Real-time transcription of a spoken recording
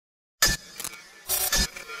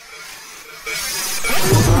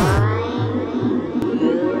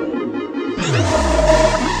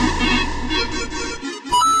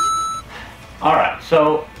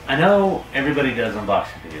So, I know everybody does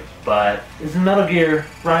unboxing videos, but it's Metal Gear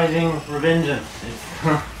Rising Revengeance.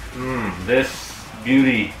 It's this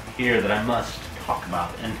beauty here that I must talk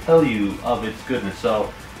about and tell you of its goodness. So,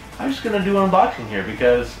 I'm just going to do an unboxing here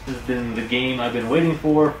because this has been the game I've been waiting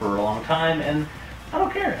for a long time, and I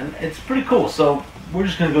don't care, and it's pretty cool. So, we're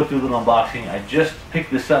just going to go through a little unboxing. I just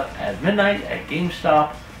picked this up at midnight at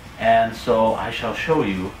GameStop, and so I shall show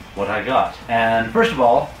you what I got. And first of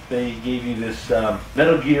all, they gave you this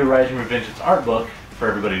Metal Gear Rising Revengeance art book for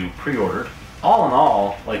everybody who pre-ordered. All in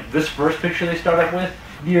all, like this first picture they start up with,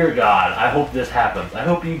 dear God, I hope this happens. I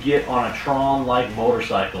hope you get on a Tron-like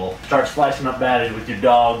motorcycle, start slicing up baddies with your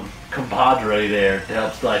dog compadre there to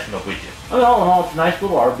help slice them up with you. I mean, all in all, it's a nice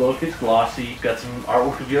little art book. It's glossy. It's got some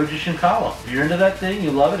artwork of Yoji Shinkawa. If you're into that thing,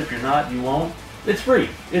 you love it. If you're not, you won't. It's free.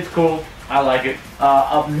 It's cool. I like it.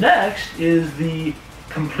 Up next is the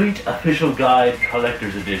Complete Official Guide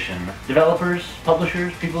Collector's Edition. Developers,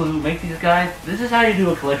 publishers, people who make these guides, this is how you do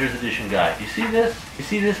a Collector's Edition guide. You see this? You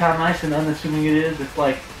see this, how nice and unassuming it is? It's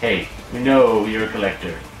like, hey, we know you're a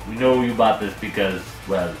collector. We know you bought this because,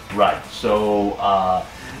 well, right. So,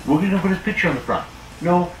 we're gonna put his picture on the front.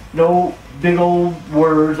 No big old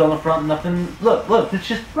words on the front, nothing. Look, it's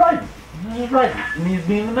just Raiden. It's just Raiden. And he's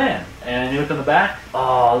being the man. And you look on the back,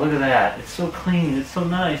 oh, look at that. It's so clean, it's so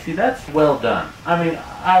nice. See, that's well done. I mean,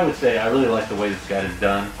 I would say I really like the way this guide is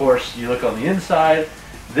done. Of course, you look on the inside,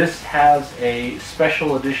 this has a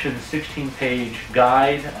special edition 16-page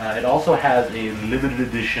guide. It also has a limited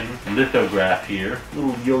edition lithograph here.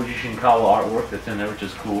 Little Yoji Shinkawa artwork that's in there, which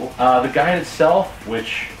is cool. The guide itself,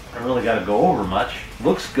 which I really got to go over much,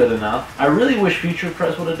 looks good enough. I really wish Future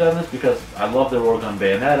Press would have done this because I love their work on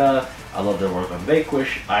Bayonetta. I love their work on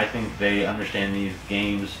Vanquish. I think they understand these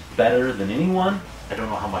games better than anyone. I don't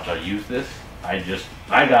know how much I'll use this. I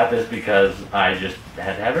got this because I just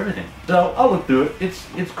had to have everything. So I'll look through it.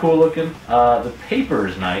 It's cool looking. The paper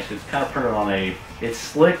is nice. It's kind of printed on it's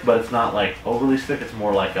slick, but it's not like overly slick. It's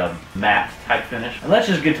more like a matte type finish. And let's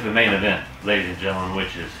just get to the main event, ladies and gentlemen,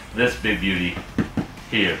 which is this big beauty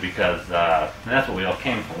here, because that's what we all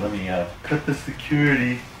came for. Let me cut the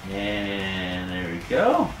security, and there we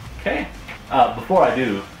go. Okay. Before I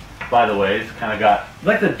do, by the way, it's kind of got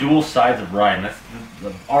like the dual sides of Raiden. That's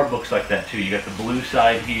the art book's like that too. You got the blue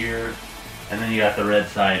side here, and then you got the red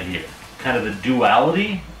side here. Kind of the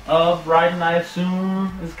duality of Raiden, I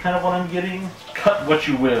assume, is kind of what I'm getting. Cut what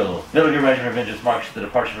you will. Metal Gear Rising Revengeance marks the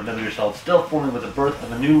departure of Metal Gear Solid, still forming with the birth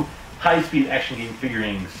of a new high-speed action game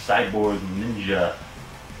featuring Cyborg Ninja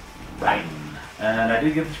Raiden. And I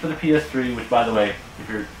did get this for the PS3, which, by the way, if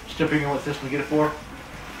you're still figuring out what system to get it for,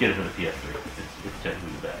 get it for the PS3. It's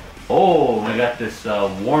technically the best. Oh, we got this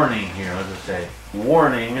warning here. What does it say?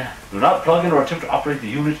 Warning: do not plug in or attempt to operate the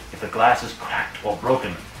unit if the glass is cracked or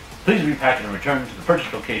broken. Please repack it and return to the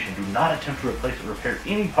purchase location. Do not attempt to replace or repair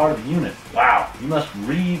any part of the unit. Wow, you must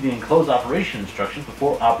read the enclosed operation instructions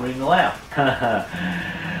before operating the lamp.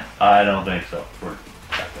 I don't think so. We're not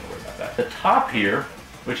going to worry about that. The top here,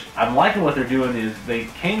 which I'm liking what they're doing, is they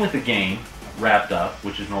came with the game wrapped up,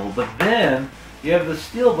 which is normal, but then you have the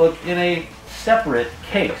steelbook in a separate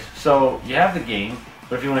case. So you have the game,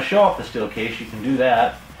 but if you want to show off the steel case, you can do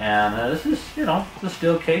that. And this is, the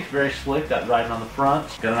steel case, very slick, got Raiden on the front.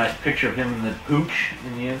 Got a nice picture of him in the pooch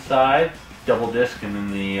in the inside, double disc, and then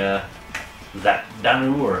the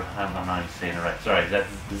Danu, or I'm not even saying it right. Sorry,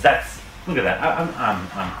 that's look at that.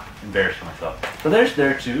 I'm embarrassed for myself. So there's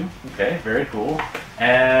there too. Okay, very cool.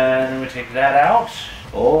 And then we take that out.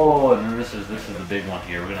 Oh, and then this is the big one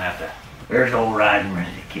here. We're gonna have to. There's old Raiden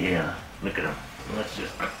ready to kill. Look at him. So let's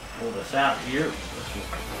just pull this out here. Let's just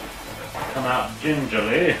come out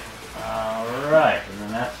gingerly. Alright, and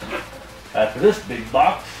then that's this big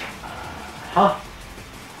box.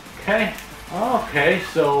 Okay. Okay,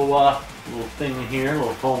 so little thing here,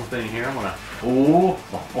 little foam thing here. I'm gonna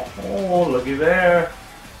oh, looky there.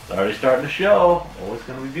 It's already starting to show. Oh, it's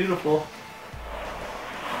gonna be beautiful.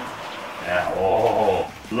 Yeah, oh,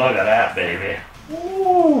 look at that, baby.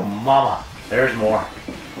 Ooh, mama. There's more.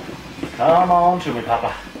 Come on to me,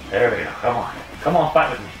 Papa. There we go. Come on. Come on,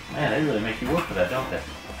 fight with me. Man, they really make you work for that, don't they? I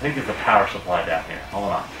think there's a power supply down here.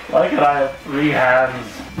 Hold on. Like it, I have 3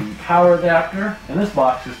 hands. Power adapter. And this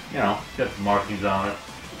box is, got some markings on it.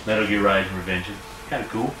 Metal Gear Rising Revengeance. Kind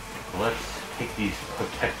of cool. So let's take these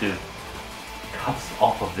protective cups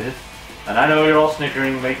off of this. And I know you're all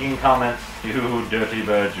snickering, making comments. You dirty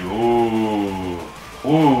bird, you. Ooh.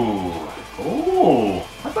 Ooh. Ooh.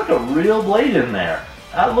 That's like a real blade in there.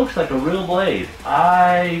 That looks like a real blade.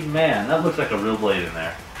 Man, that looks like a real blade in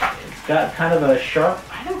there. It's got kind of a sharp,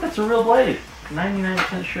 I think that's a real blade.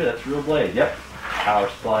 99% sure that's a real blade. Yep. Power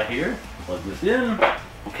supply here. Plug this in.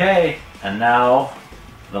 Okay, and now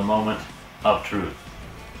the moment of truth.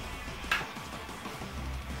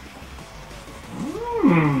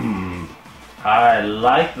 I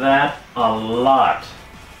like that a lot.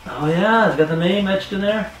 Oh yeah, it's got the name etched in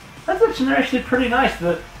there. That's actually pretty nice.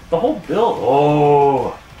 The whole build.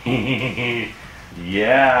 Oh,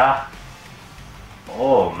 yeah.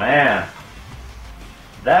 Oh man,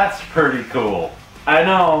 that's pretty cool. I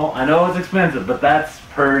know it's expensive, but that's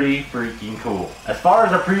pretty freaking cool. As far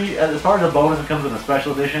as a bonus that comes in a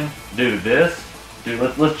special edition, dude,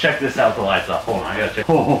 let's check this out. The lights off. Hold on, I gotta check.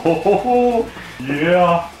 Oh,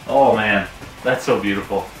 yeah. Oh man, that's so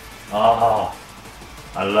beautiful. Oh,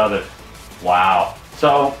 I love it. Wow.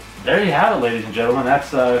 So there you have it, ladies and gentlemen.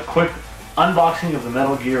 That's a quick unboxing of the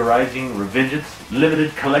Metal Gear Rising Revengeance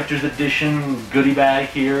limited collector's edition goodie bag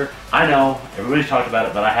here. I know everybody's talked about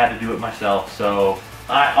it, but I had to do it myself. So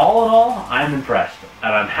all in all, I'm impressed,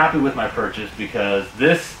 and I'm happy with my purchase because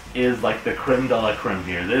this is like the creme de la creme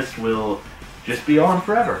here. This will just be on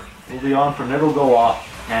forever. It'll be on for never will go off.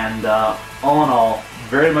 And all in all,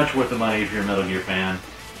 very much worth the money if you're a Metal Gear fan.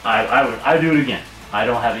 I do it again. I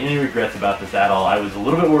don't have any regrets about this at all. I was a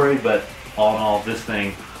little bit worried, but all in all, this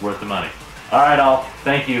thing worth the money. All right, all.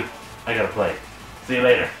 Thank you. I gotta play. See you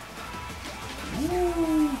later. Ooh.